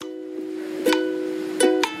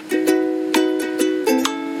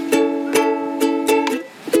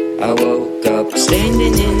I woke up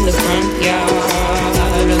standing in the front yard,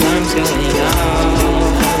 alarms going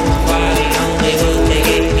off, while the only look they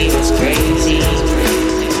gave me was crazy.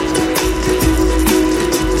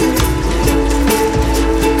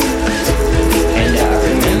 And I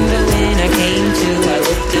remember when I came to, I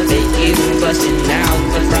looked up at you, busting out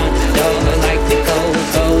the front door like the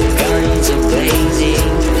cold guns are blazing.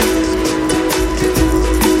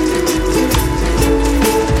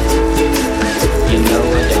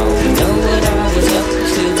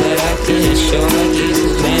 Assure you,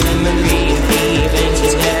 memory of events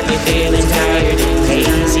just had me feeling tired and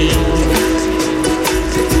hazy.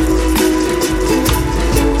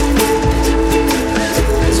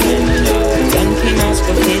 Cause when the gun came out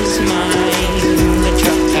of his mind, the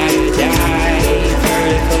truck tire died,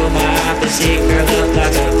 vertical my opposite curled up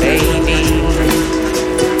like a baby.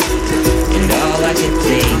 And all I could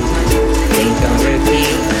think on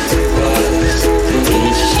repeat was,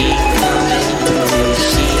 is she coming? Is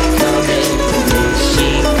she coming? Is she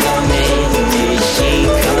coming? Is she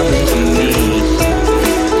coming to me?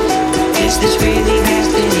 Is this really